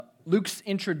Luke's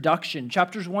introduction.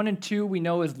 Chapters 1 and 2 we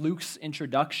know as Luke's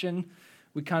introduction.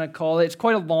 We kind of call it. It's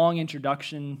quite a long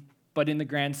introduction, but in the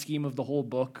grand scheme of the whole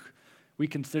book, we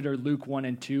consider Luke 1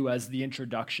 and 2 as the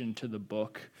introduction to the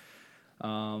book.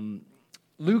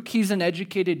 Luke, he's an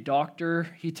educated doctor.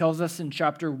 He tells us in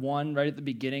chapter 1, right at the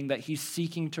beginning, that he's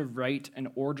seeking to write an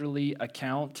orderly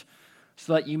account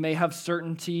so that you may have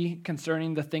certainty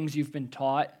concerning the things you've been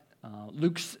taught.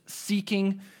 Luke's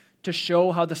seeking to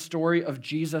show how the story of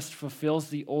Jesus fulfills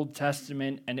the Old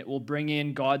Testament and it will bring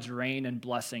in God's reign and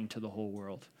blessing to the whole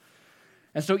world.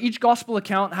 And so each gospel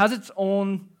account has its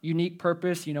own unique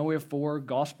purpose. You know, we have 4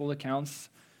 gospel accounts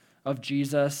of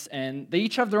Jesus, and they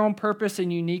each have their own purpose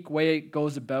and unique way it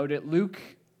goes about it. Luke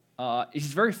is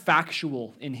very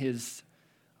factual in his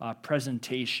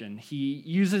presentation. He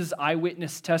uses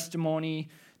eyewitness testimony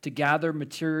to gather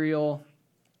material.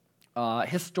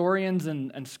 Historians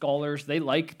and scholars, they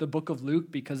like the book of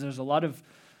Luke because there's a lot of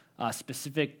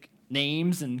specific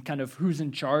names and kind of who's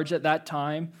in charge at that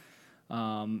time.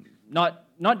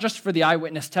 Not just for the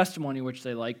eyewitness testimony, which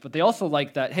they like, but they also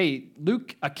like that, hey,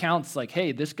 Luke accounts like,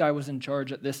 hey, this guy was in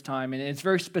charge at this time, and it's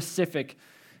very specific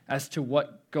as to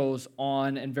what goes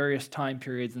on in various time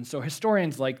periods. And so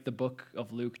historians like the book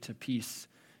of Luke to piece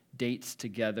dates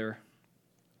together.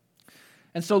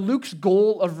 And so Luke's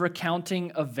goal of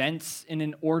recounting events in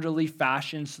an orderly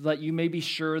fashion so that you may be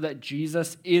sure that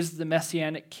Jesus is the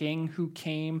Messianic King who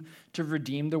came to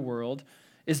redeem the world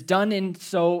is done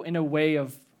in a way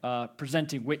of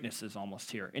presenting witnesses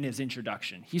almost here in his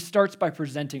introduction. He starts by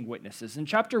presenting witnesses. In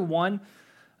chapter 1,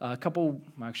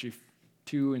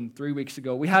 2 and 3 weeks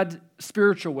ago, we had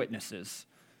spiritual witnesses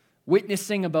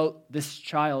witnessing about this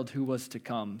child who was to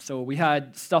come. So we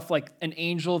had stuff like an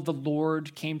angel of the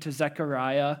Lord came to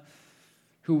Zechariah,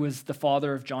 who was the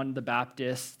father of John the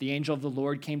Baptist. The angel of the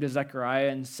Lord came to Zechariah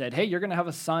and said, hey, you're going to have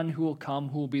a son who will come,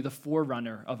 who will be the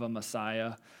forerunner of a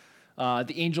Messiah.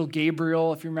 The angel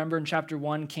Gabriel, if you remember in chapter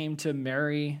 1, came to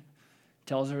Mary,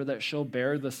 tells her that she'll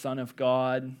bear the Son of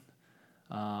God.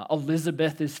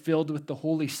 Elizabeth is filled with the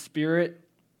Holy Spirit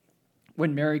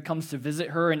when Mary comes to visit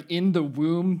her, and in the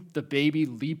womb, the baby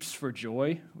leaps for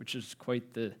joy, which is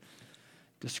quite the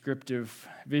descriptive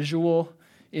visual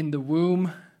in the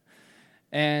womb.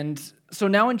 And so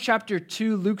now in chapter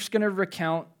 2, Luke's going to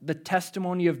recount the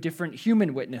testimony of different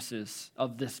human witnesses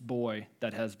of this boy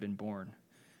that has been born.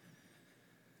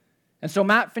 And so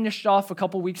Matt finished off a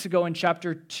couple weeks ago in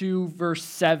chapter 2, verse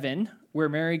 7, where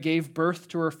Mary gave birth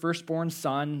to her firstborn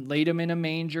son, laid him in a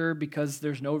manger because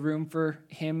there's no room for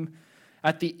him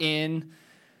at the inn.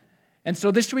 And so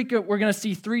this week we're going to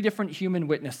see 3 different human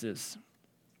witnesses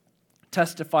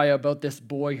testify about this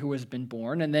boy who has been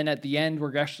born. And then at the end,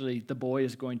 the boy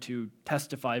is going to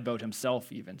testify about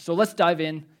himself even. So let's dive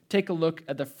in, take a look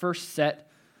at the first set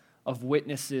of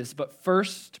witnesses. But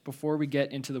first, before we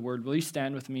get into the word, will you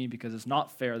stand with me? Because it's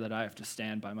not fair that I have to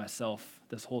stand by myself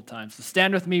this whole time. So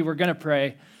stand with me. We're going to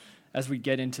pray as we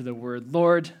get into the word.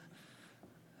 Lord,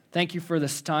 thank you for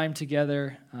this time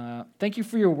together. Thank you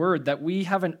for your word, that we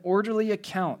have an orderly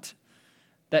account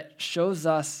that shows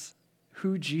us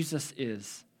who Jesus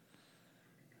is.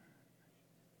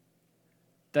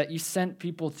 That you sent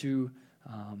people to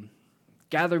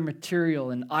gather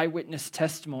material and eyewitness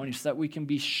testimony so that we can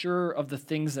be sure of the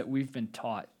things that we've been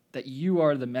taught, that you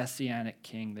are the Messianic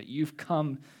King, that you've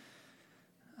come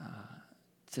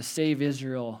to save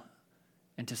Israel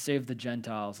and to save the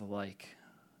Gentiles alike.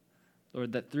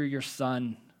 Lord, that through your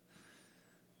Son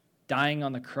dying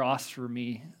on the cross for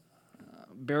me,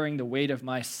 bearing the weight of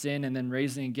my sin and then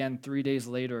raising again 3 days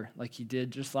later like he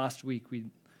did just last week, we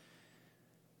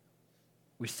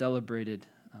celebrated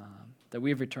that we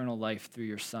have eternal life through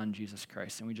your Son, Jesus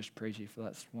Christ. And we just praise you for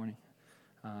that this morning.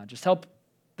 Just help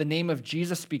the name of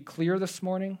Jesus be clear this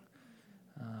morning.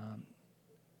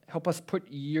 Help us put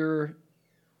your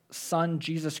Son,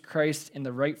 Jesus Christ, in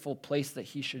the rightful place that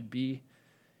he should be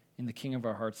in the King of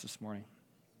our hearts this morning.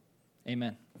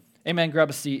 Amen. Amen. Grab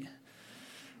a seat.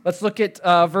 Let's look at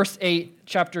verse 8,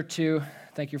 chapter 2.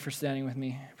 Thank you for standing with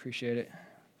me. Appreciate it.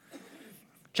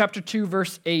 Chapter 2,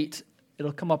 verse 8.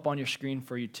 It'll come up on your screen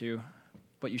for you too,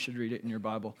 but you should read it in your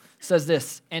Bible. It says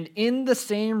this, and in the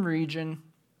same region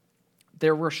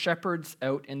there were shepherds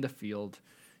out in the field,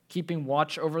 keeping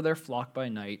watch over their flock by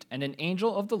night, and an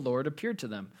angel of the Lord appeared to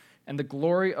them, and the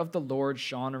glory of the Lord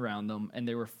shone around them, and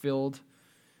they were filled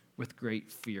with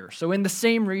great fear. So in the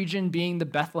same region, being the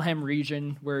Bethlehem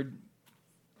region where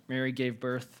Mary gave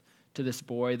birth to this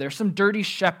boy, there's some dirty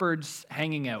shepherds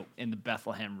hanging out in the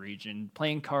Bethlehem region,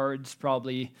 playing cards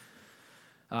probably,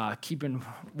 keeping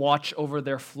watch over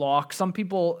their flock. Some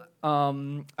people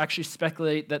actually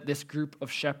speculate that this group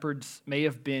of shepherds may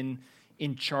have been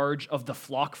in charge of the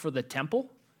flock for the temple.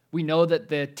 We know that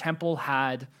the temple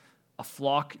had a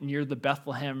flock near the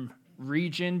Bethlehem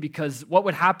region because what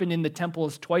would happen in the temple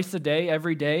is twice a day,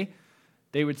 every day,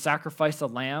 they would sacrifice a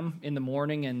lamb in the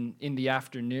morning and in the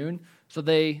afternoon. So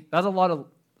that's a lot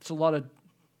of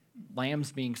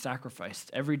lambs being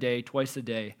sacrificed every day, twice a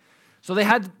day. So they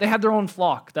had their own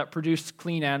flock that produced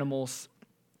clean animals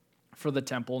for the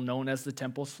temple, known as the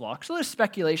temple's flock. So there's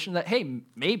speculation that, hey,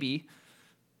 maybe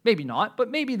not, but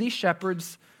maybe these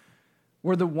shepherds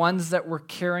were the ones that were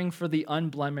caring for the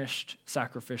unblemished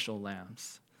sacrificial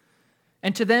lambs.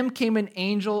 And to them came an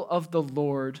angel of the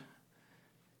Lord,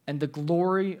 and the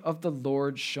glory of the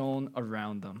Lord shone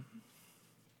around them.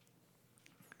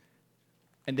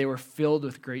 And they were filled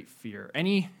with great fear.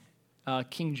 Any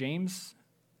King James?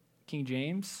 King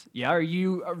James? Yeah, are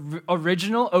you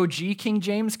original OG King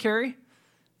James, Carrie?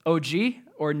 OG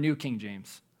or New King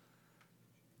James?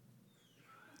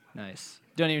 Nice.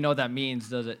 Don't even know what that means,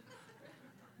 does it?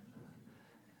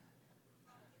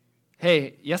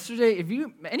 Hey, yesterday,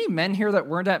 any men here that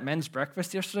weren't at men's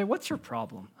breakfast yesterday, what's your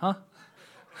problem, huh?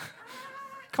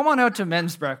 Come on out to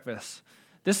men's breakfast.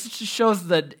 This just shows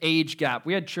the age gap.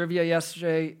 We had trivia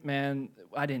yesterday. Man,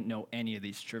 I didn't know any of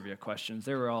these trivia questions.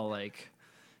 They were all like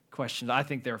questions. I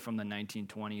think they were from the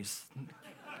 1920s.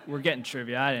 We're getting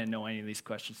trivia. I didn't know any of these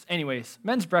questions. Anyways,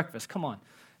 men's breakfast, come on.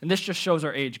 And this just shows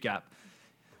our age gap.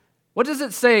 What does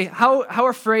it say? How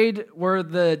afraid were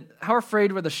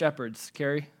the shepherds,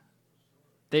 Carrie?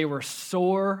 They were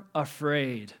sore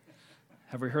afraid.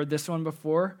 Have we heard this one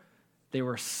before? They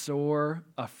were sore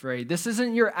afraid. This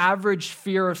isn't your average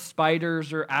fear of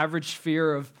spiders or average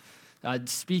fear of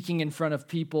speaking in front of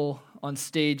people on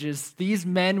stages. These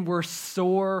men were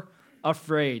sore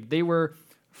afraid. They were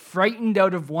frightened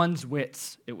out of one's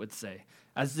wits, it would say,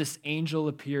 as this angel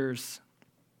appears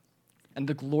and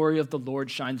the glory of the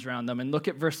Lord shines around them. And look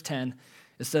at verse 10.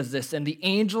 It says this, "And the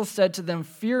angel said to them,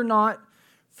 'Fear not,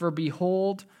 for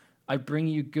behold, I bring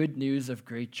you good news of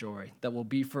great joy that will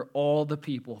be for all the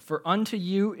people. For unto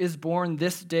you is born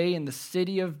this day in the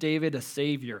city of David a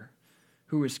Savior,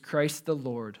 who is Christ the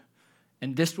Lord.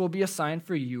 And this will be a sign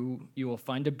for you. You will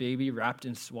find a baby wrapped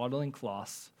in swaddling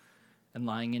cloths and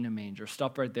lying in a manger.'"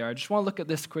 Stop right there. I just want to look at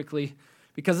this quickly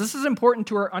because this is important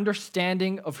to our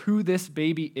understanding of who this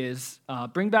baby is.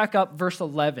 Bring back up verse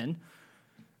 11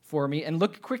 for me and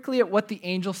look quickly at what the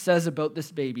angel says about this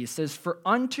baby. It says, "For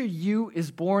unto you is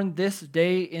born this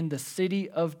day in the city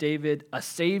of David a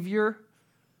Savior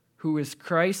who is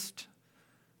Christ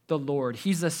the Lord."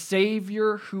 He's a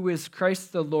Savior who is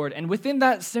Christ the Lord. And within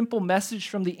that simple message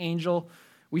from the angel,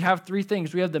 we have three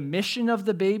things. We have the mission of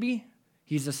the baby.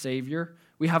 He's a Savior.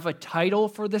 We have a title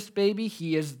for this baby.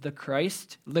 He is the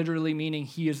Christ, literally meaning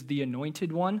he is the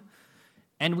anointed one.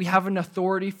 And we have an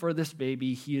authority for this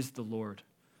baby. He is the Lord.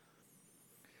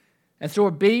 And so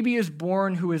a baby is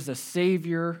born who is a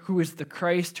Savior, who is the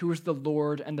Christ, who is the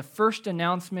Lord. And the first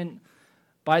announcement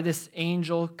by this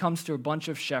angel comes to a bunch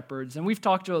of shepherds. And we've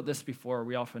talked about this before.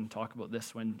 We often talk about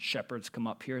this when shepherds come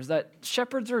up here, is that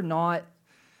shepherds are not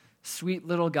sweet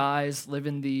little guys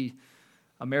living the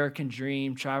American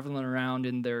dream, traveling around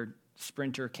in their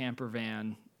Sprinter camper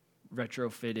van,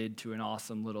 retrofitted to an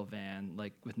awesome little van,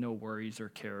 like with no worries or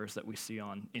cares that we see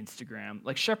on Instagram.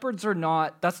 Like shepherds are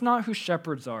not, that's not who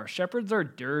shepherds are. Shepherds are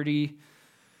dirty,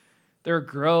 they're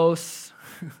gross,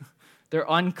 they're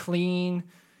unclean,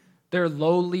 they're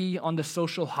lowly on the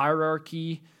social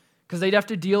hierarchy because they'd have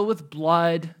to deal with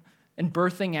blood and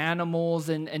birthing animals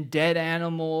and dead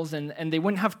animals, and they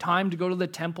wouldn't have time to go to the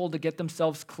temple to get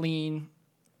themselves clean.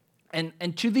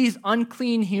 And to these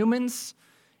unclean humans,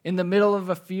 in the middle of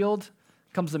a field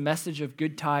comes a message of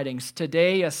good tidings.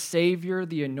 Today, a Savior,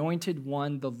 the Anointed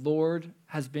One, the Lord,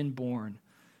 has been born.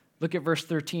 Look at verse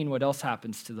 13, what else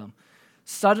happens to them.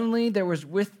 "Suddenly there was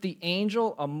with the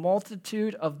angel a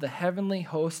multitude of the heavenly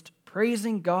host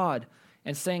praising God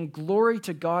and saying, 'Glory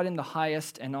to God in the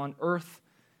highest, and on earth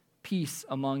peace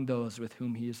among those with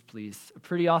whom he is pleased.'" A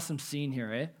pretty awesome scene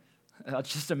here, eh?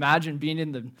 Just imagine being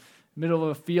in the middle of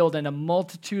a field and a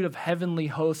multitude of heavenly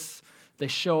hosts, they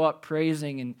show up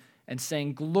praising and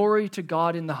saying, "Glory to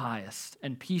God in the highest,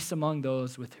 and peace among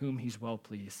those with whom he's well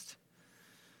pleased."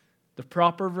 The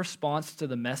proper response to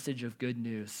the message of good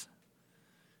news.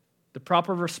 The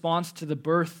proper response to the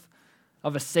birth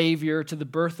of a Savior, to the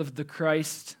birth of the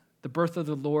Christ, the birth of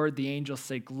the Lord, the angels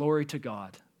say, "Glory to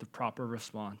God," the proper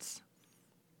response.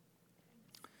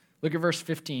 Look at verse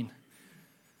 15.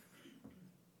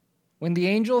 "When the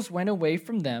angels went away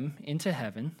from them into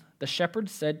heaven, the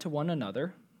shepherds said to one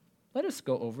another, let us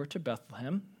go over to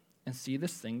Bethlehem and see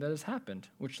this thing that has happened,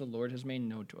 which the Lord has made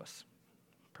known to us.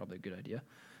 Probably a good idea.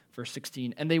 Verse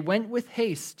 16, and they went with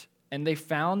haste, and they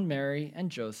found Mary and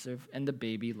Joseph and the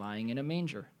baby lying in a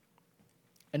manger.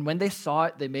 And when they saw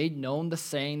it, they made known the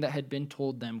saying that had been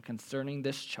told them concerning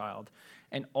this child,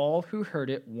 and all who heard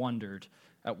it wondered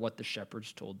at what the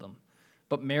shepherds told them.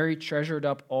 But Mary treasured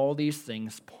up all these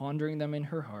things, pondering them in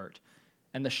her heart.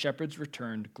 And the shepherds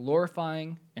returned,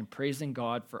 glorifying and praising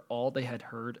God for all they had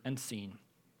heard and seen,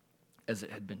 as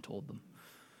it had been told them.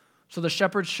 So the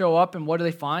shepherds show up, and what do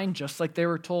they find? Just like they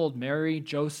were told, Mary,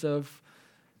 Joseph,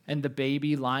 and the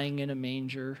baby lying in a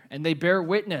manger. And they bear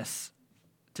witness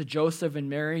to Joseph and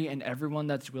Mary and everyone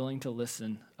that's willing to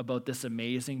listen about this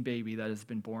amazing baby that has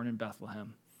been born in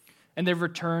Bethlehem. And they've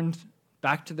returned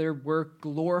back to their work,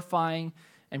 glorifying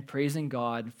and praising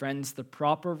God. Friends, the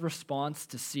proper response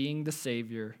to seeing the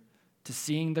Savior, to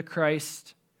seeing the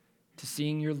Christ, to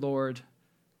seeing your Lord,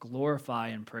 glorify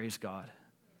and praise God.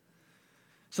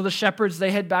 So the shepherds,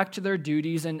 they head back to their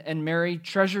duties, and Mary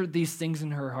treasured these things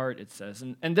in her heart, it says.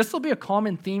 And this will be a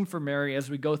common theme for Mary as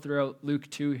we go throughout Luke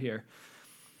 2 here.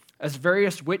 As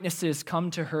various witnesses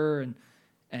come to her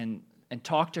and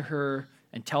talk to her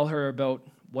and tell her about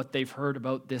what they've heard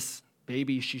about this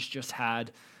baby she's just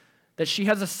had, that she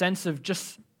has a sense of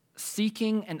just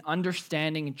seeking and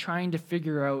understanding and trying to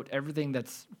figure out everything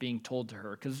that's being told to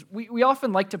her. Because we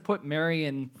often like to put Mary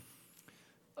in,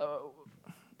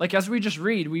 like as we just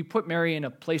read, we put Mary in a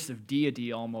place of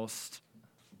deity almost,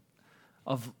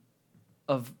 of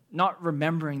not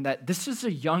remembering that this is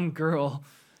a young girl.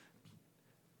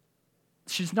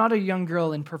 She's not a young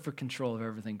girl in perfect control of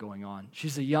everything going on.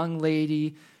 She's a young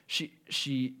lady.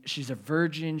 She's a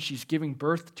virgin. She's giving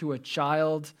birth to a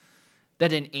child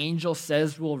that an angel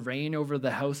says will reign over the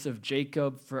house of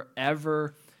Jacob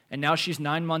forever. And now she's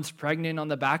 9 months pregnant on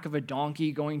the back of a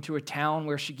donkey, going to a town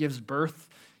where she gives birth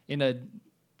in a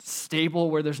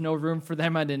stable where there's no room for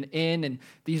them at an inn. And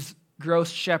these gross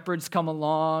shepherds come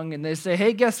along and they say,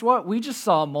 hey, guess what? We just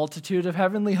saw a multitude of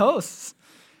heavenly hosts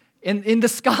in the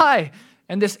sky.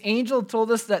 And this angel told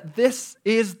us that this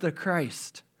is the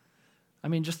Christ. I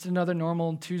mean, just another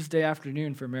normal Tuesday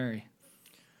afternoon for Mary.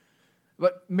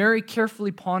 But Mary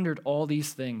carefully pondered all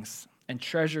these things and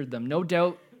treasured them. No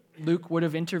doubt Luke would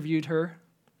have interviewed her,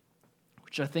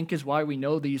 which I think is why we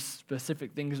know these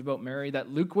specific things about Mary, that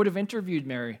Luke would have interviewed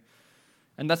Mary.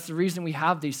 And that's the reason we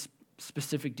have these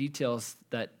specific details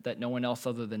that no one else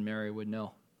other than Mary would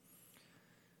know.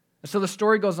 So the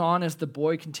story goes on as the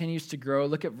boy continues to grow.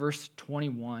 Look at verse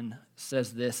 21. It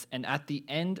says this, and at the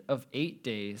end of 8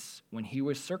 days, when he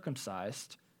was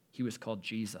circumcised, he was called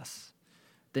Jesus,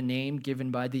 the name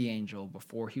given by the angel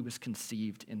before he was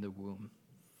conceived in the womb.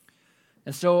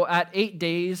 And so at 8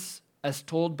 days, as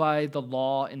told by the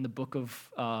law in the book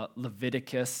of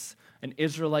Leviticus, an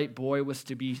Israelite boy was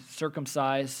to be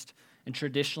circumcised, and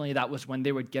traditionally that was when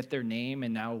they would get their name,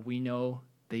 and now we know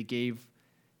they gave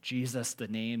Jesus the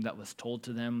name that was told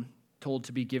to them, told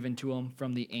to be given to him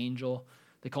from the angel.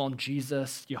 They call him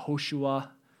Jesus, Yehoshua,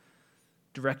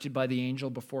 directed by the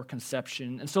angel before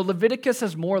conception. And so Leviticus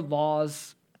has more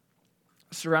laws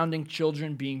surrounding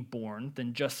children being born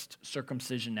than just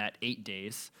circumcision at 8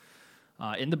 days.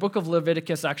 In the book of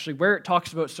Leviticus, actually, where it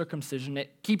talks about circumcision,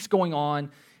 it keeps going on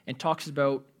and talks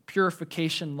about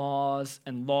purification laws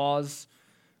and laws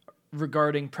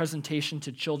regarding presentation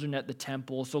to children at the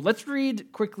temple. So let's read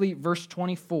quickly verse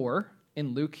 24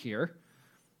 in Luke here,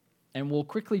 and we'll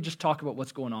quickly just talk about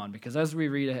what's going on, because as we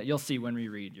read it, you'll see when we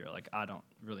read, you're like, I don't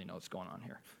really know what's going on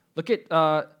here. Look at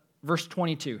verse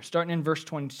 22. Starting in verse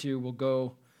 22, we'll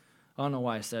go, I don't know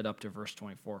why I said up to verse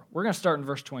 24. We're going to start in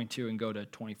verse 22 and go to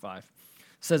 25. It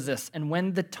says this, and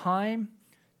when the time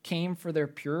came for their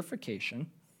purification,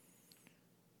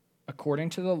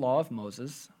 according to the law of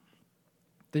Moses,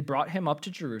 they brought him up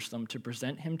to Jerusalem to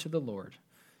present him to the Lord.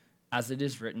 As it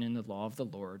is written in the law of the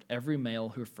Lord, every male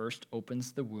who first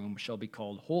opens the womb shall be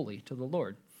called holy to the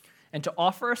Lord, and to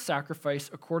offer a sacrifice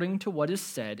according to what is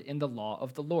said in the law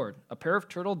of the Lord, a pair of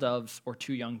turtle doves or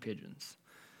 2 young pigeons.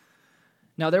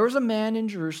 Now there was a man in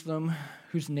Jerusalem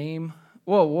whose name...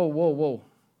 Whoa.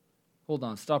 Hold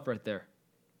on, stop right there.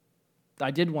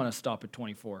 I did want to stop at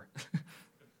 24.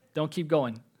 Don't keep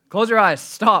going. Close your eyes,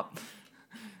 stop.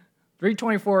 Read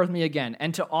 24 with me again.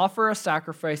 And to offer a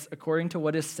sacrifice according to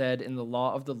what is said in the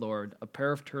law of the Lord, a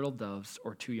pair of turtle doves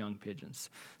or 2 young pigeons.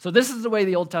 So this is the way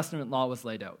the Old Testament law was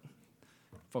laid out.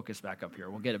 Focus back up here.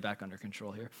 We'll get it back under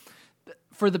control here.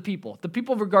 For the people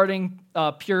regarding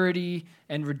purity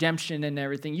and redemption and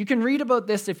everything. You can read about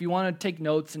this if you want to take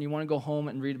notes and you want to go home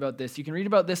and read about this. You can read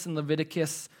about this in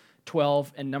Leviticus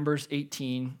 12 and Numbers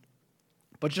 18.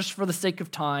 But just for the sake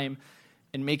of time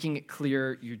and making it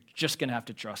clear, you're just going to have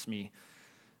to trust me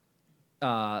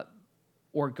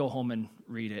or go home and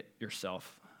read it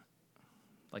yourself.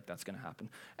 Like that's going to happen.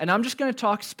 And I'm just going to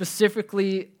talk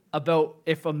specifically about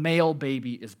if a male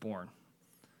baby is born.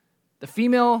 The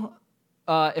female,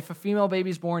 if a female baby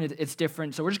is born, it's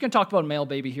different. So we're just going to talk about a male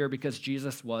baby here because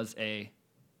Jesus was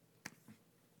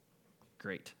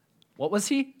great. What was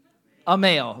he? A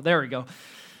male. There we go.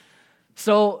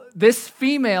 So this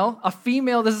female,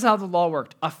 this is how the law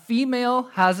worked. A female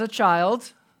has a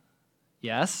child.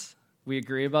 Yes, we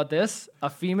agree about this. A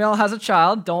female has a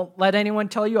child. Don't let anyone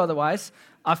tell you otherwise.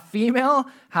 A female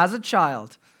has a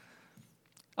child.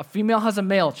 A female has a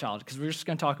male child, because we're just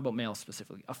going to talk about males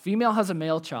specifically. A female has a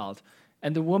male child,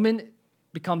 and the woman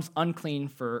becomes unclean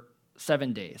for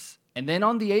 7 days. And then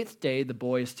on the 8th day, the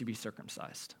boy is to be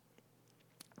circumcised.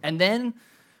 And then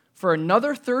for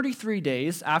another 33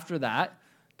 days after that,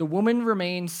 the woman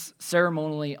remains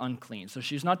ceremonially unclean. So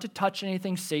she's not to touch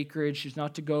anything sacred. She's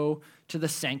not to go to the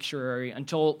sanctuary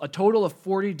until a total of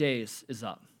 40 days is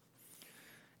up.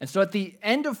 And so at the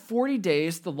end of 40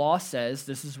 days, the law says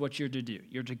this is what you're to do.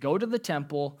 You're to go to the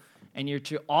temple and you're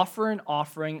to offer an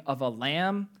offering of a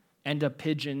lamb and a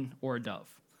pigeon or a dove.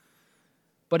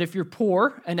 But if you're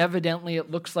poor, and evidently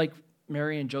it looks like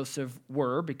Mary and Joseph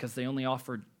were because they only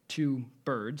offered 2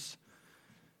 birds.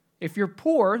 If you're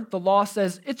poor, the law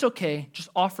says it's okay, just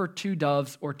offer 2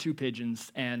 doves or 2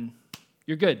 pigeons and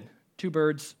you're good. 2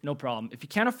 birds, no problem. If you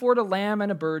can't afford a lamb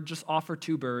and a bird, just offer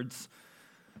 2 birds.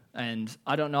 And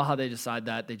I don't know how they decide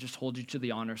that. They just hold you to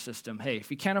the honor system. Hey,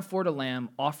 if you can't afford a lamb,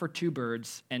 offer 2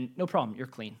 birds, and no problem, you're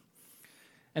clean.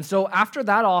 And so after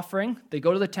that offering, they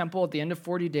go to the temple at the end of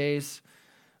 40 days.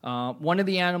 One of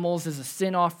the animals is a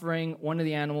sin offering. One of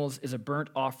the animals is a burnt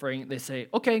offering. They say,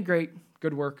 okay, great,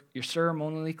 good work. You're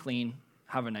ceremonially clean.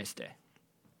 Have a nice day.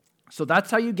 So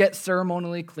that's how you get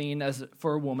ceremonially clean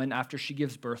for a woman after she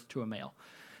gives birth to a male.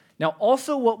 Now,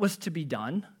 also what was to be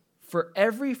done for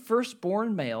every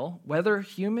firstborn male, whether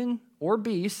human or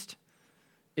beast,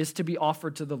 is to be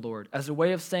offered to the Lord as a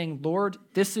way of saying, Lord,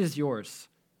 this is yours.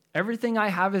 Everything I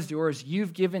have is yours.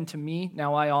 You've given to me.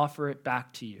 Now I offer it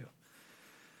back to you.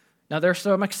 Now there are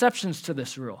some exceptions to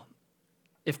this rule.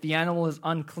 If the animal is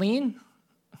unclean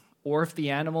or if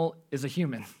the animal is a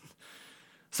human.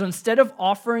 So instead of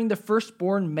offering the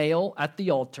firstborn male at the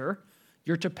altar,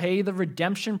 you're to pay the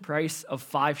redemption price of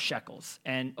 5 shekels.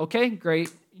 And okay, great,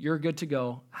 you're good to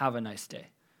go. Have a nice day.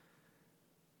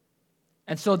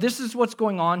 And so this is what's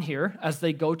going on here as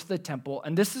they go to the temple.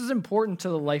 And this is important to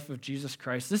the life of Jesus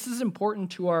Christ. This is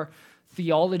important to our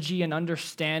theology and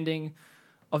understanding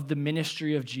of the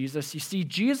ministry of Jesus. You see,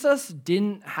 Jesus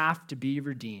didn't have to be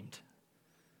redeemed.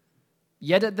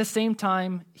 Yet at the same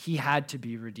time, he had to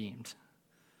be redeemed.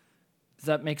 Does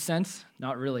that make sense?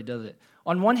 Not really, does it?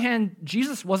 On one hand,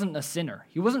 Jesus wasn't a sinner.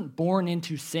 He wasn't born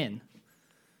into sin.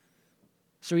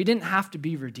 So he didn't have to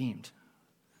be redeemed.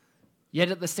 Yet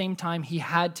at the same time, he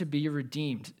had to be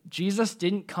redeemed. Jesus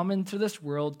didn't come into this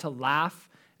world to laugh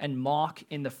and mock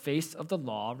in the face of the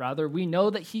law. Rather, we know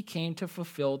that he came to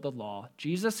fulfill the law.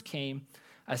 Jesus came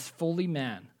as fully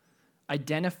man,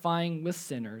 identifying with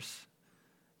sinners,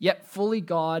 yet fully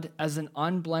God as an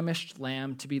unblemished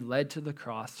lamb to be led to the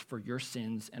cross for your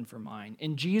sins and for mine.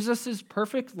 In Jesus'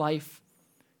 perfect life,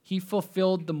 he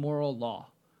fulfilled the moral law.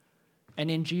 And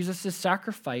in Jesus'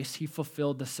 sacrifice, he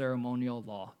fulfilled the ceremonial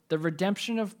law. The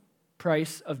redemption of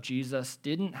price of Jesus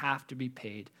didn't have to be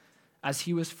paid as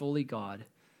he was fully God,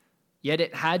 yet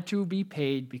it had to be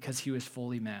paid because he was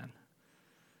fully man.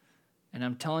 And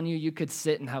I'm telling you, you could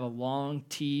sit and have a long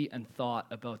tea and thought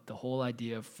about the whole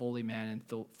idea of fully man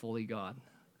and fully God.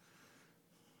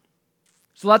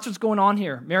 So that's what's going on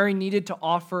here. Mary needed to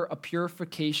offer a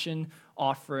purification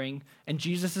offering, and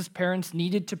Jesus' parents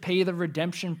needed to pay the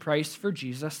redemption price for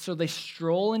Jesus. So they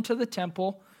stroll into the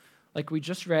temple, like we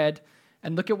just read,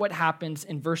 and look at what happens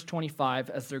in verse 25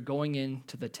 as they're going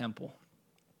into the temple.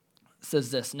 It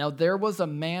says this, "Now there was a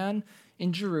man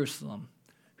in Jerusalem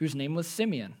whose name was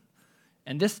Simeon,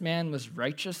 and this man was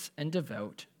righteous and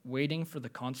devout, waiting for the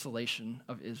consolation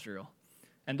of Israel.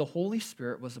 And the Holy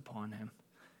Spirit was upon him.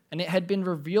 And it had been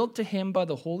revealed to him by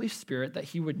the Holy Spirit that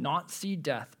he would not see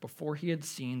death before he had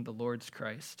seen the Lord's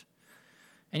Christ.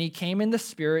 And he came in the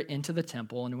Spirit into the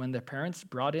temple, and when the parents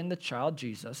brought in the child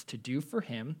Jesus to do for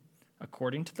him,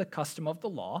 according to the custom of the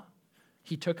law,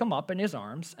 he took him up in his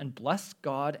arms and blessed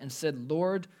God and said,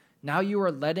 'Lord, now you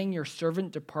are letting your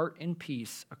servant depart in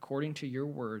peace according to your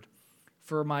word.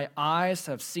 For my eyes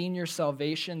have seen your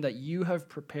salvation that you have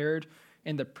prepared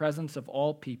in the presence of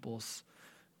all peoples.'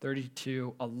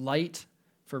 32, a light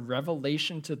for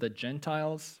revelation to the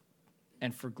Gentiles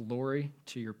and for glory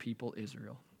to your people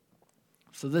Israel.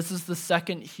 So this is the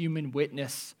second human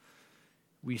witness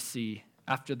we see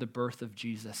after the birth of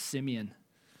Jesus, Simeon.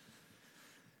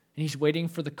 And he's waiting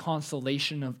for the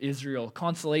consolation of Israel.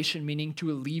 Consolation meaning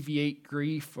to alleviate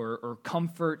grief or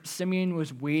comfort. Simeon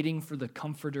was waiting for the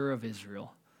comforter of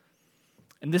Israel.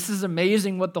 And this is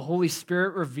amazing what the Holy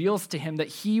Spirit reveals to him, that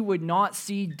he would not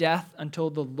see death until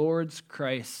the Lord's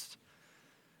Christ,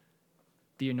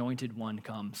 the Anointed One,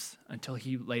 comes, until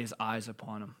he lays eyes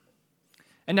upon him.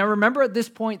 And now remember, at this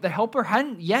point, the Helper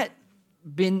hadn't yet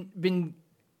been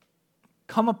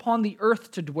come upon the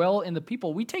earth to dwell in the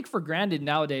people. We take for granted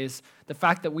nowadays the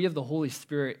fact that we have the Holy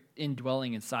Spirit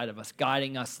indwelling inside of us,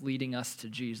 guiding us, leading us to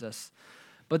Jesus.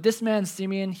 But this man,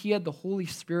 Simeon, he had the Holy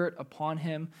Spirit upon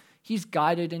him. He's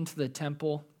guided into the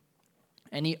temple,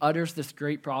 and he utters this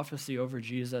great prophecy over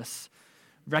Jesus,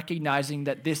 recognizing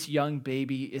that this young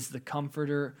baby is the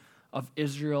comforter of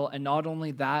Israel, and not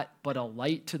only that, but a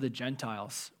light to the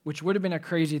Gentiles, which would have been a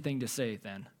crazy thing to say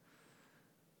then.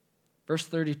 Verse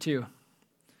 32.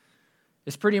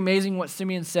 It's pretty amazing what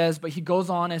Simeon says, but he goes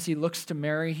on as he looks to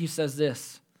Mary. He says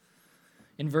this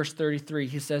in verse 33.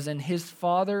 He says, "And his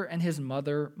father and his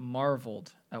mother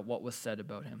marveled at what was said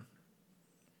about him.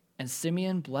 And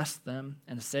Simeon blessed them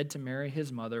and said to Mary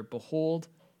his mother, 'Behold,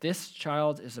 this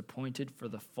child is appointed for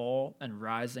the fall and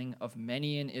rising of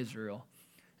many in Israel,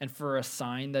 and for a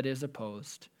sign that is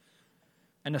opposed.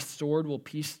 And a sword will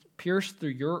pierce through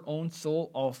your own soul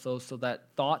also, so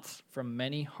that thoughts from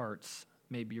many hearts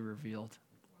may be revealed.'"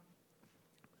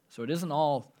 So it isn't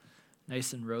all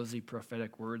nice and rosy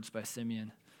prophetic words by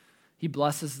Simeon. He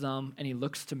blesses them, and he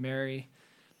looks to Mary.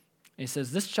 And he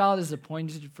says, "This child is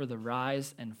appointed for the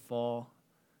rise and fall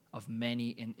of many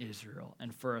in Israel,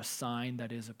 and for a sign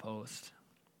that is opposed."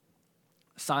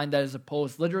 A sign that is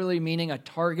opposed, literally meaning a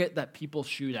target that people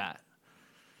shoot at,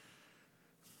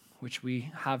 which we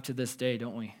have to this day,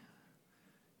 don't we?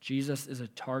 Jesus is a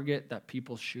target that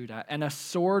people shoot at. And a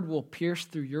sword will pierce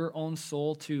through your own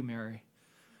soul too, Mary.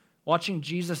 Watching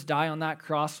Jesus die on that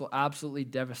cross will absolutely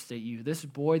devastate you. This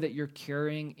boy that you're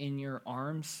carrying in your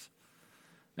arms,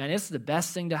 man, it's the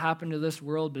best thing to happen to this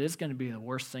world, but it's going to be the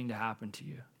worst thing to happen to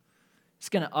you. It's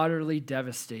going to utterly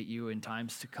devastate you in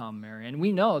times to come, Mary. And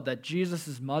we know that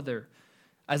Jesus' mother,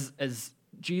 as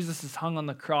Jesus is hung on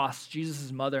the cross,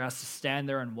 Jesus' mother has to stand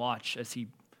there and watch as he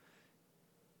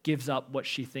gives up what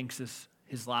she thinks is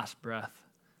his last breath.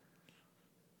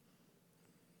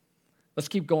 Let's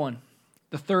keep going.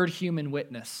 The third human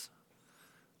witness.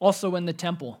 Also in the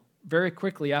temple, very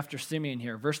quickly after Simeon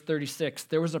here, verse 36,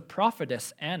 there was a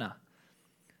prophetess, Anna,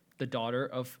 the daughter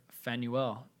of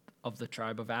Phanuel of the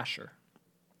tribe of Asher.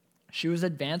 She was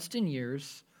advanced in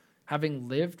years, having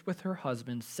lived with her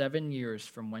husband 7 years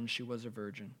from when she was a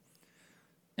virgin.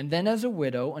 And then as a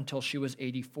widow until she was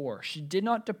 84, she did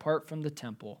not depart from the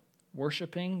temple,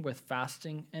 worshiping with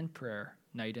fasting and prayer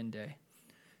night and day.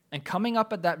 And coming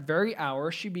up at that very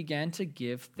hour, she began to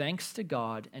give thanks to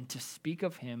God and to speak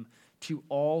of him to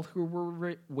all who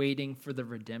were waiting for the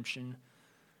redemption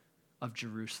of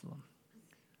Jerusalem.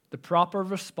 The proper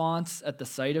response at the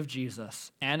sight of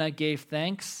Jesus, Anna gave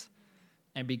thanks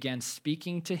and began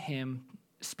speaking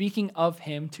of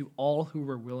him to all who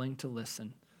were willing to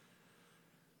listen.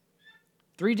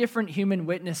 3 different human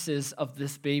witnesses of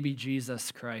this baby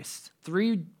Jesus Christ.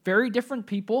 3 very different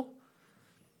people,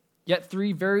 yet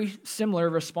 3 very similar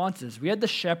responses. We had the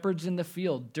shepherds in the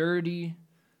field, dirty,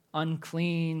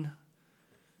 unclean,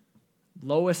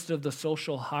 lowest of the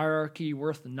social hierarchy,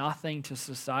 worth nothing to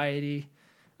society.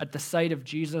 At the sight of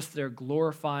Jesus, they're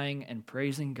glorifying and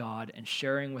praising God and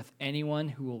sharing with anyone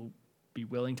who will be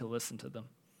willing to listen to them.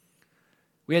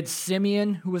 We had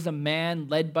Simeon, who was a man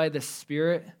led by the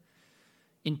Spirit,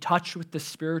 in touch with the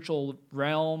spiritual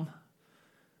realm,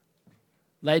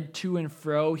 led to and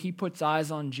fro. He puts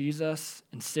eyes on Jesus,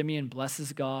 and Simeon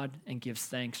blesses God and gives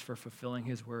thanks for fulfilling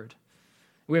his word.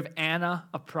 We have Anna,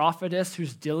 a prophetess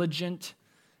who's diligent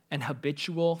and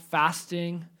habitual,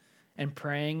 fasting and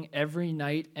praying every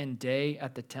night and day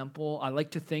at the temple. I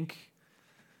like to think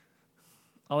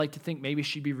maybe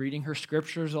she'd be reading her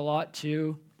scriptures a lot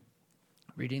too,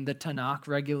 reading the Tanakh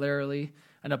regularly.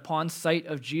 And upon sight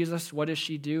of Jesus, what does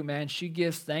she do? Man, she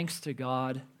gives thanks to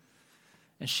God,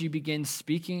 and she begins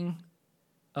speaking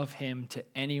of him to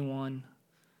anyone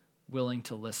willing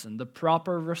to listen. The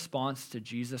proper response to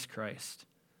Jesus Christ: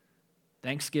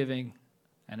 thanksgiving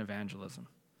and evangelism.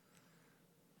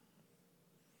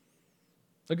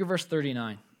 Look at verse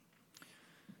 39.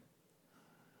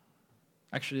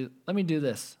 Actually, let me do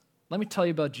this. Let me tell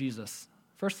you about Jesus.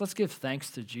 First, let's give thanks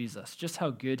to Jesus, just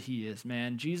how good he is,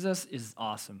 man. Jesus is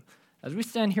awesome. As we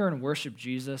stand here and worship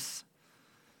Jesus,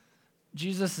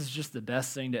 Jesus is just the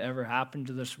best thing to ever happen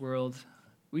to this world.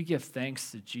 We give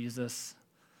thanks to Jesus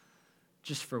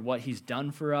just for what he's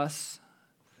done for us.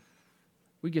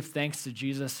 We give thanks to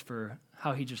Jesus for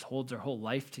how he just holds our whole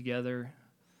life together.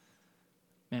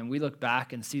 Man, we look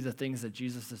back and see the things that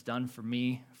Jesus has done for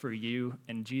me, for you,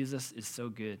 and Jesus is so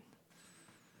good.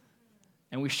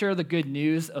 And we share the good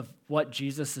news of what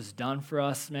Jesus has done for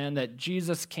us, man, that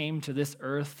Jesus came to this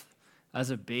earth as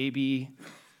a baby,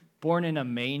 born in a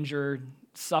manger,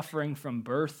 suffering from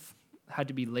birth, had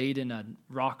to be laid in a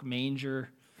rock manger,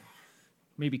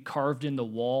 maybe carved in the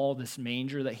wall, this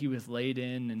manger that he was laid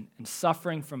in, and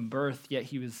suffering from birth, yet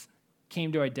he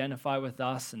came to identify with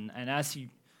us. And as he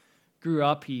grew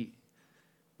up, he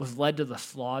was led to the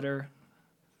slaughter,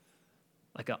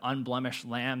 like an unblemished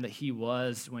lamb that he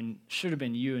was, when should have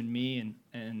been you and me,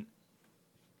 and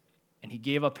he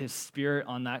gave up his spirit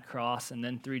on that cross, and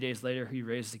then 3 days later he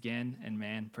raised again, and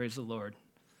man, praise the Lord.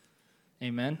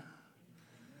 Amen.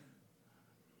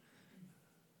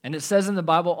 And it says in the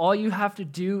Bible, all you have to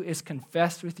do is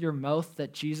confess with your mouth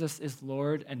that Jesus is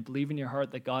Lord and believe in your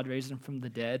heart that God raised him from the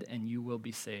dead, and you will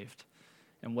be saved.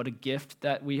 And what a gift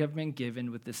that we have been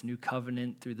given with this new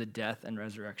covenant through the death and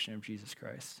resurrection of Jesus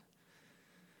Christ.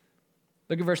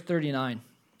 Look at verse 39. It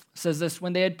says this,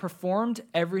 when they had performed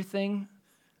everything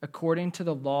according to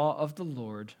the law of the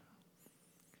Lord,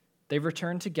 they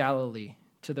returned to Galilee,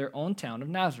 to their own town of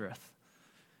Nazareth.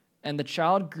 And the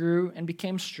child grew and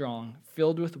became strong,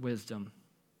 filled with wisdom,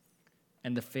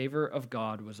 and the favor of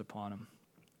God was upon him.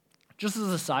 Just as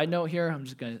a side note here, I'm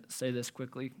just going to say this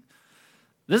quickly.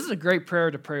 This is a great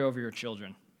prayer to pray over your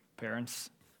children,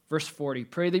 parents. Verse 40,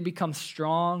 pray they become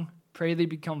strong, pray they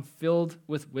become filled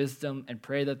with wisdom, and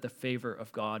pray that the favor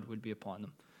of God would be upon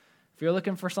them. If you're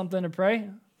looking for something to pray,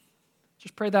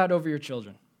 just pray that over your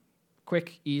children.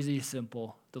 Quick, easy,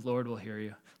 simple. The Lord will hear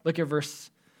you. Look at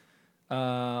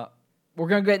we're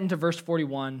going to get into verse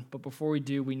 41, but before we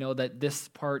do, we know that this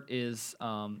part is,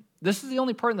 this is the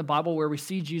only part in the Bible where we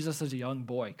see Jesus as a young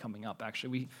boy coming up,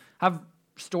 actually. We have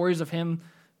stories of him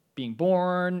being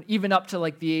born, even up to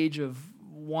like the age of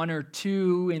 1 or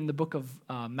 2 in the book of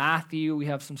Matthew. We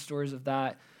have some stories of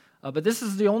that. But this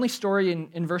is the only story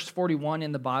in verse 41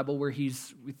 in the Bible where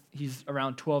he's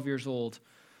around 12 years old.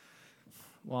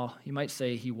 Well, you might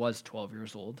say he was 12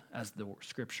 years old, as the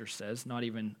scripture says, not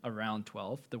even around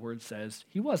 12. The word says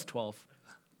he was 12.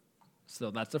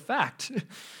 So that's a fact.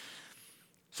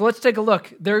 So let's take a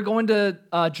look. They're going to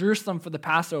Jerusalem for the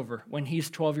Passover when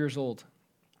he's 12 years old.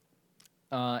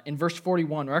 In verse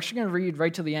 41, we're actually going to read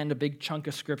right to the end a big chunk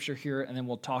of scripture here, and then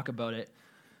we'll talk about it.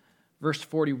 Verse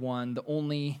 41, the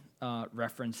only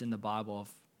reference in the Bible of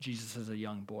Jesus as a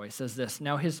young boy, says this,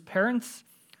 now his parents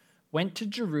went to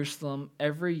Jerusalem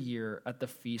every year at the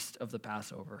feast of the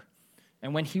Passover.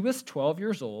 And when he was 12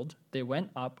 years old, they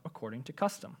went up according to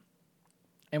custom.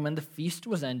 And when the feast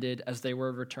was ended, as they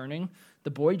were returning, the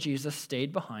boy Jesus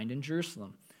stayed behind in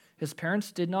Jerusalem. His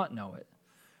parents did not know it.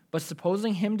 But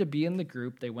supposing him to be in the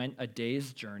group, they went a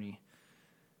day's journey.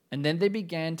 And then they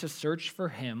began to search for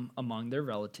him among their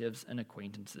relatives and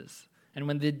acquaintances. And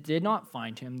when they did not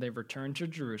find him, they returned to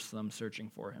Jerusalem searching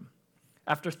for him.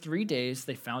 After 3 days,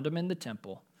 they found him in the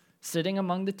temple, sitting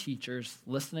among the teachers,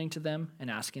 listening to them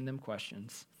and asking them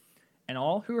questions. And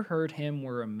all who heard him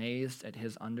were amazed at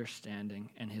his understanding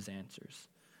and his answers.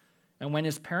 And when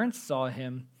his parents saw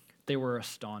him, they were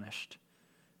astonished.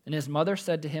 And his mother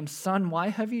said to him, son, why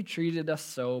have you treated us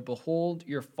so? Behold,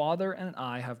 your father and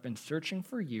I have been searching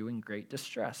for you in great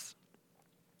distress.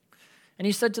 And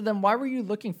he said to them, why were you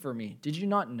looking for me? Did you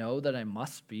not know that I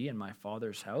must be in my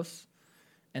father's house?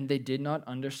 And they did not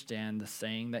understand the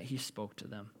saying that he spoke to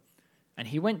them. And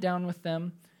he went down with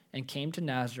them and came to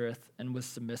Nazareth and was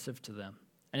submissive to them.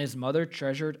 And his mother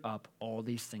treasured up all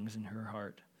these things in her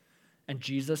heart. And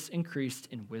Jesus increased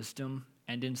in wisdom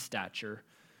and in stature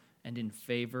and in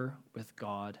favor with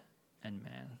God and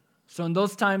man. So in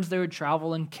those times, they would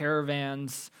travel in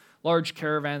caravans, large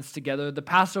caravans together. The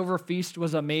Passover feast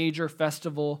was a major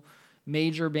festival,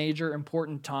 major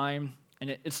important time, and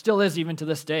it still is even to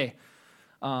this day.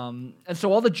 And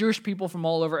so all the Jewish people from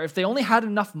all over, if they only had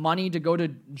enough money to go to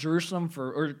Jerusalem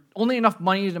or only enough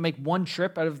money to make one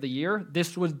trip out of the year,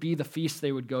 this would be the feast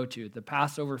they would go to, the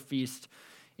Passover feast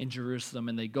in Jerusalem,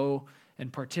 and they go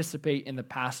and participate in the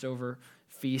Passover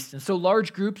feast. And so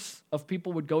large groups of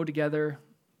people would go together,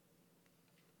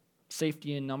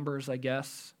 safety in numbers, I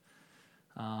guess.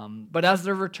 But as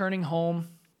they're returning home,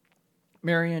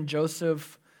 Mary and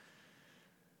Joseph,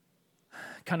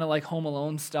 kind of like Home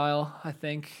Alone style, I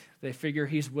think. They figure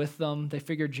he's with them. They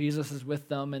figure Jesus is with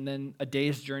them. And then a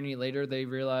day's journey later, they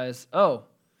realize,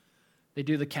 they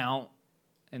do the count.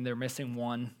 and they're missing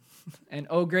one. And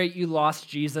oh great, you lost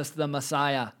Jesus the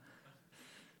Messiah.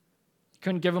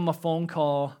 Couldn't give him a phone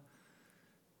call.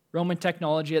 Roman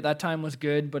technology at that time was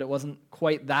good, but it wasn't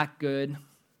quite that good.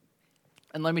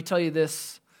 And let me tell you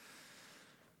this.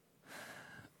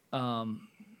 I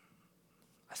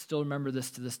still remember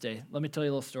this to this day. Let me tell you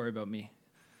a little story about me,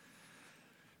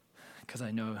 because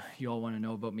I know you all want to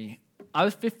know about me. I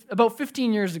was about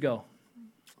 15 years ago.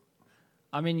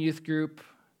 I'm in youth group.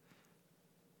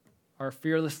 Our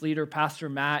fearless leader, Pastor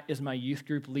Matt, is my youth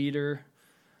group leader.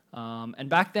 And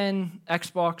back then,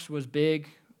 Xbox was big.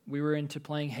 We were into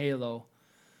playing Halo.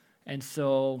 And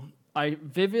so I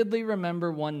vividly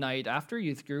remember one night after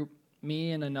youth group,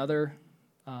 me and another,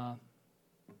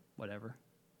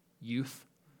 youth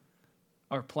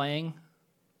are playing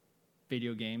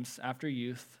video games after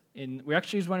youth. We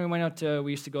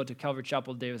used to go to Calvary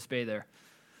Chapel, Davis Bay there.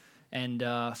 And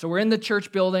so we're in the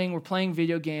church building, we're playing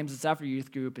video games. It's after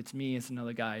youth group. It's me, it's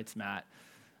another guy, it's Matt.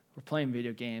 We're playing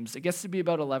video games. It gets to be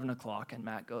about 11 o'clock, and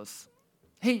Matt goes,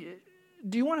 hey,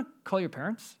 do you want to call your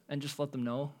parents and just let them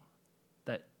know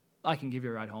that I can give you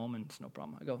a ride home and it's no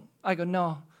problem? I go,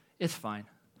 no, it's fine.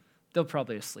 They'll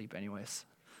probably asleep anyways.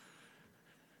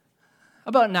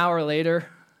 About an hour later,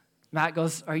 Matt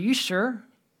goes, are you sure?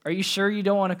 Are you sure you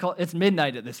don't want to call? It's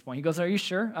midnight at this point. He goes, are you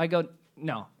sure? I go,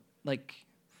 no,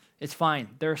 it's fine.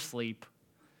 They're asleep.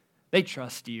 They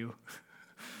trust you.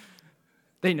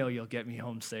 They know you'll get me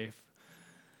home safe.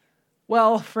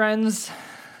 Well, friends,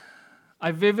 I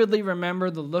vividly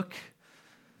remember the look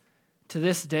to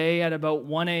this day at about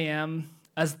 1 a.m.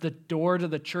 as the door to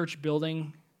the church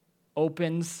building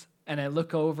opens, and I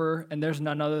look over, and there's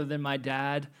none other than my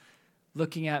dad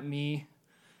looking at me.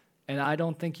 And I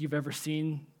don't think you've ever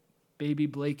seen baby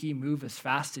Blakey move as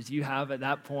fast as you have at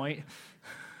that point.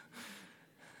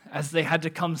 As they had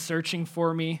to come searching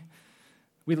for me.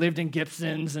 We lived in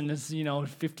Gibsons, and it's,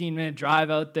 15-minute drive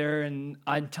out there, and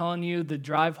I'm telling you, the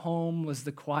drive home was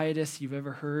the quietest you've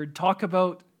ever heard. Talk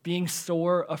about being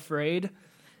sore afraid.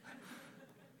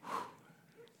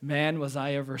 Man, was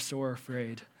I ever sore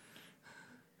afraid.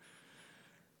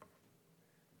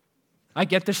 I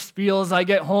get the spiel as I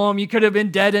get home. You could have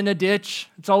been dead in a ditch.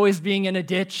 It's always being in a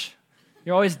ditch.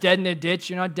 You're always dead in a ditch.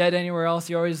 You're not dead anywhere else.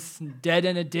 You're always dead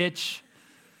in a ditch.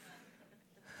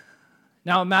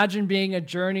 Now imagine being a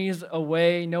journeys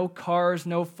away, no cars,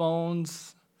 no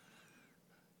phones,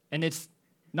 and it's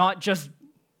not just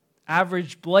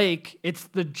average Blake, it's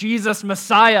the Jesus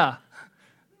Messiah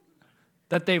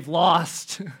that they've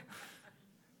lost.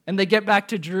 And they get back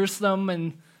to Jerusalem,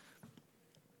 and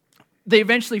they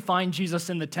eventually find Jesus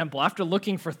in the temple. After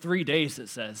looking for 3 days, it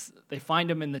says, they find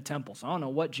him in the temple. So I don't know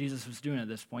what Jesus was doing at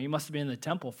this point. He must have been in the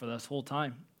temple for this whole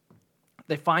time.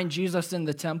 They find Jesus in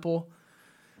the temple,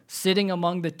 sitting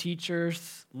among the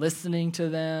teachers, listening to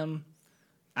them,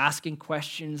 asking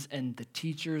questions, and the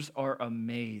teachers are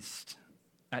amazed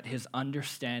at his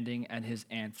understanding and his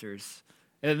answers.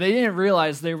 They didn't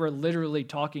realize they were literally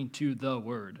talking to the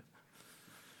Word.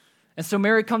 And so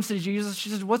Mary comes to Jesus. She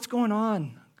says, what's going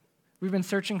on? We've been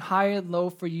searching high and low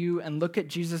for you. And look at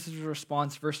Jesus'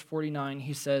 response, verse 49.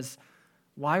 He says,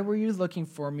 why were you looking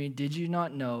for me? Did you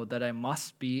not know that I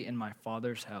must be in my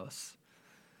Father's house?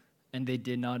 And they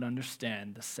did not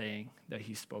understand the saying that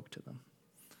he spoke to them.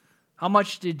 How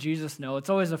much did Jesus know? It's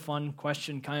always a fun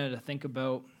question kind of to think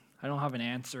about. I don't have an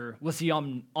answer. Was he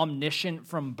omniscient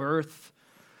from birth?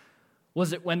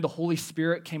 Was it when the Holy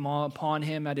Spirit came upon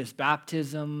him at his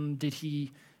baptism? Did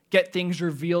he get things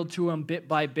revealed to him bit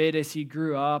by bit as he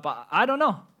grew up? I don't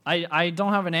know. I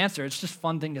don't have an answer. It's just a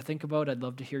fun thing to think about. I'd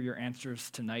love to hear your answers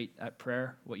tonight at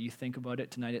prayer, what you think about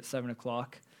it tonight at 7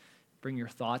 o'clock. Bring your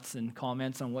thoughts and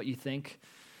comments on what you think.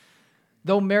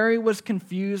 Though Mary was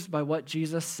confused by what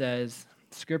Jesus says,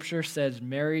 Scripture says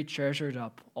Mary treasured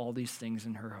up all these things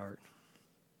in her heart.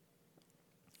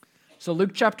 So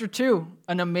Luke chapter 2,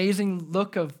 an amazing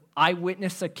look of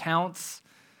eyewitness accounts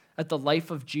at the life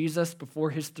of Jesus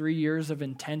before his 3 years of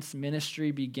intense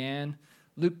ministry began.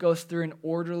 Luke goes through an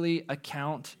orderly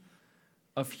account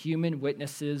of human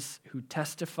witnesses who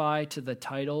testify to the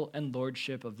title and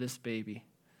lordship of this baby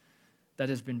that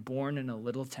has been born in a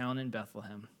little town in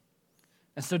Bethlehem.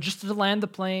 And so just to land the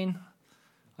plane,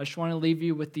 I just want to leave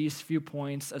you with these few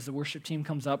points. As the worship team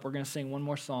comes up, we're going to sing one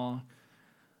more song.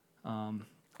 I'm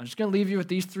just going to leave you with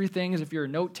these 3 things. If you're a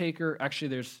note taker, actually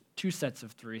there's 2 sets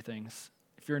of 3 things.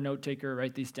 If you're a note taker,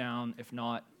 write these down. If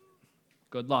not,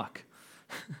 good luck.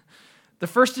 The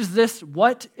first is this: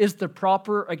 what is the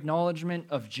proper acknowledgement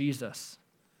of Jesus?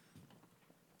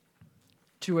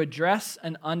 To address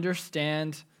and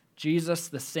understand Jesus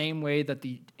the same way that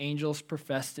the angels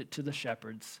professed it to the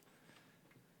shepherds.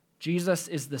 Jesus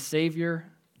is the Savior,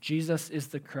 Jesus is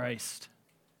the Christ,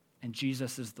 and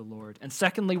Jesus is the Lord. And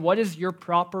secondly, what is your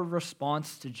proper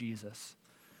response to Jesus?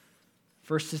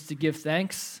 First is to give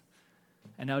thanks,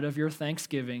 and out of your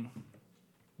thanksgiving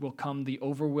will come the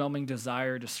overwhelming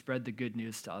desire to spread the good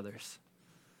news to others.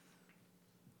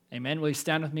 Amen. Will you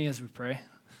stand with me as we pray?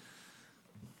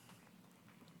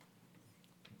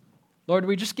 Lord,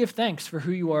 we just give thanks for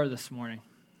who you are this morning.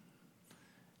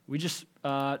 We just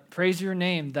praise your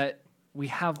name that we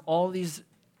have all these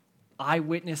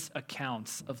eyewitness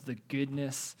accounts of the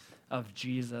goodness of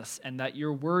Jesus and that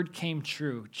your word came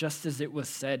true just as it was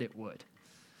said it would.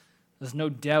 There's no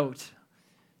doubt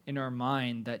in our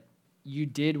mind that you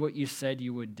did what you said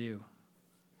you would do.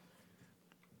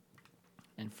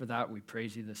 And for that, we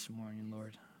praise you this morning,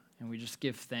 Lord. And we just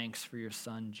give thanks for your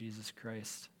Son, Jesus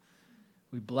Christ.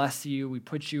 We bless you. We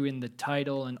put you in the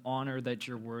title and honor that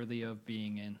you're worthy of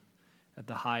being in, at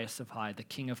the highest of high, the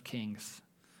King of Kings,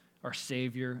 our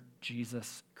Savior,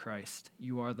 Jesus Christ.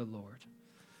 You are the Lord.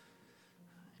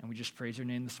 And we just praise your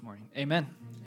name this morning. Amen.